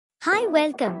Hi,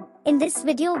 welcome. In this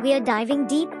video we are diving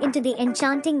deep into the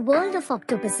enchanting world of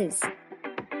octopuses.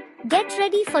 Get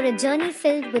ready for a journey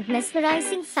filled with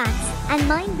mesmerizing facts and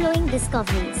mind-blowing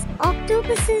discoveries.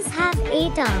 Octopuses have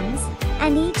 8 arms,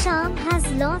 and each arm has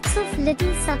lots of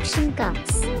little suction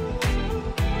cups.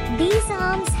 These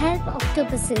arms help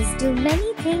octopuses do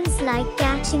many things like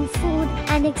catching food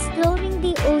and exploring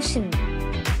the ocean.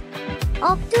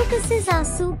 Octopuses are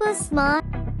super smart.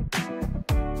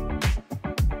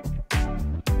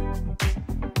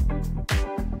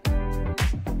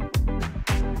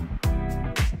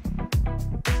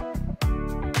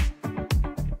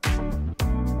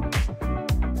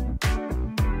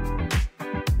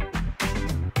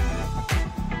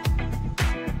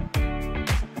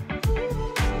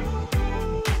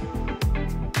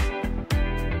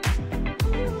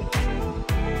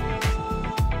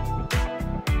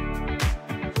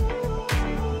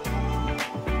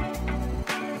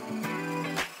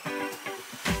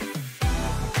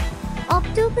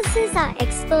 Octopuses are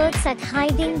experts at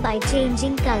hiding by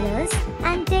changing colors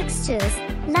and textures,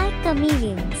 like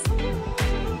chameleons.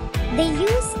 They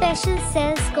use special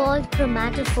cells called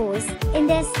chromatophores in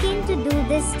their skin to do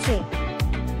this trick.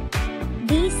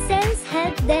 These cells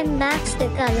help them match the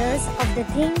colors of the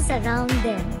things around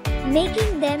them,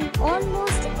 making them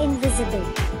almost invisible.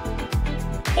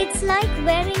 It's like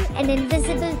wearing an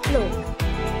invisible cloak.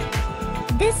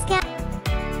 This can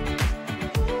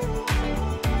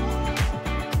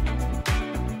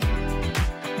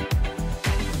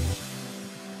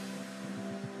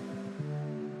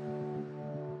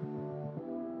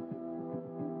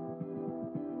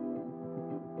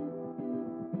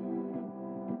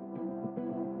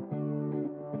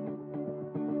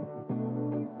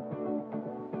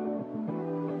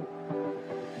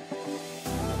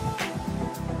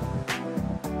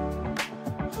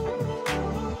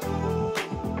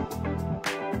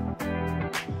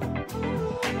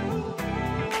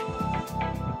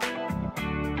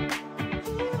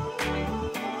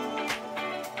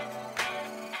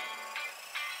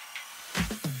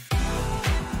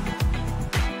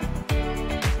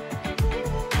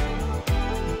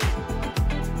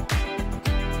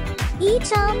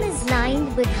Each arm is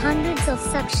lined with hundreds of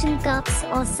suction cups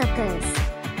or suckers.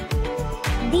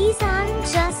 These aren't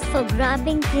just for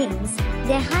grabbing things,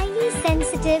 they're highly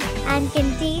sensitive and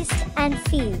can taste and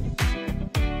feel.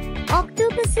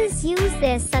 Octopuses use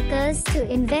their suckers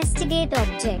to investigate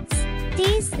objects,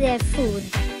 taste their food,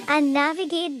 and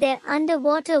navigate their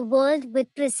underwater world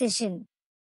with precision.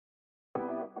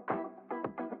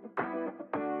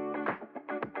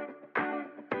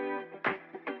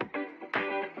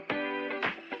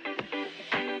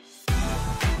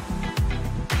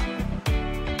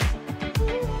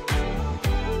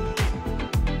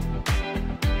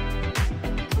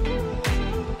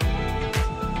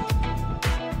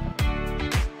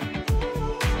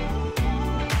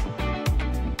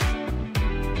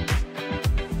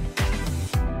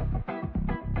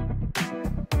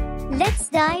 Let's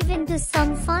dive into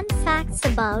some fun facts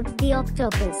about the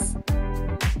octopus.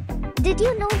 Did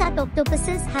you know that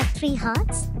octopuses have 3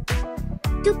 hearts?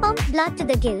 2 pump blood to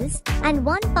the gills, and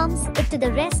 1 pumps it to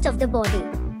the rest of the body.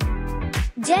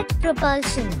 Jet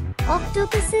propulsion.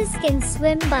 Octopuses can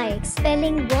swim by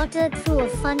expelling water through a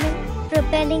funnel,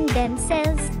 propelling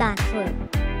themselves backward.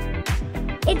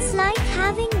 It's like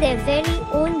having their very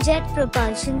own jet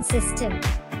propulsion system.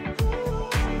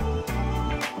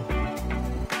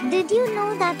 Did you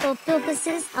know that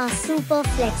octopuses are super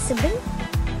flexible?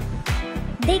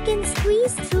 They can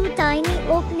squeeze through tiny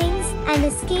openings and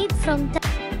escape from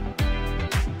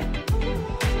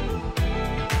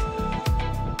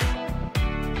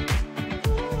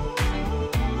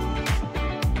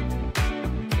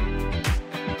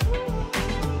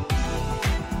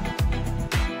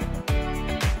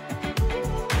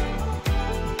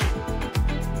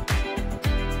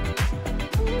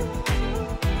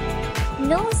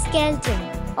No skeleton.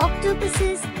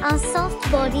 Octopuses are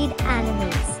soft-bodied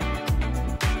animals.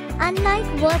 Unlike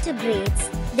vertebrates,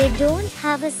 they don't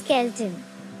have a skeleton.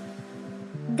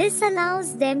 This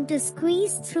allows them to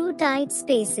squeeze through tight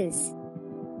spaces.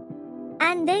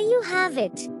 And there you have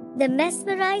it, the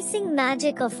mesmerizing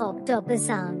magic of octopus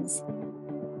arms.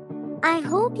 I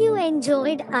hope you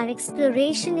enjoyed our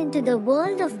exploration into the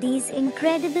world of these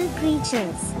incredible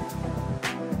creatures.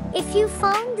 If you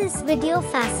found this video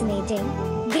fascinating,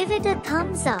 give it a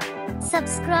thumbs up,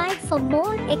 subscribe for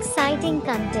more exciting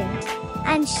content,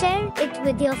 and share it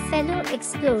with your fellow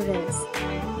explorers.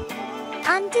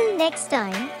 Until next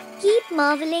time, keep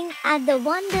marveling at the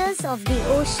wonders of the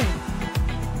ocean.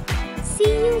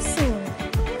 See you soon.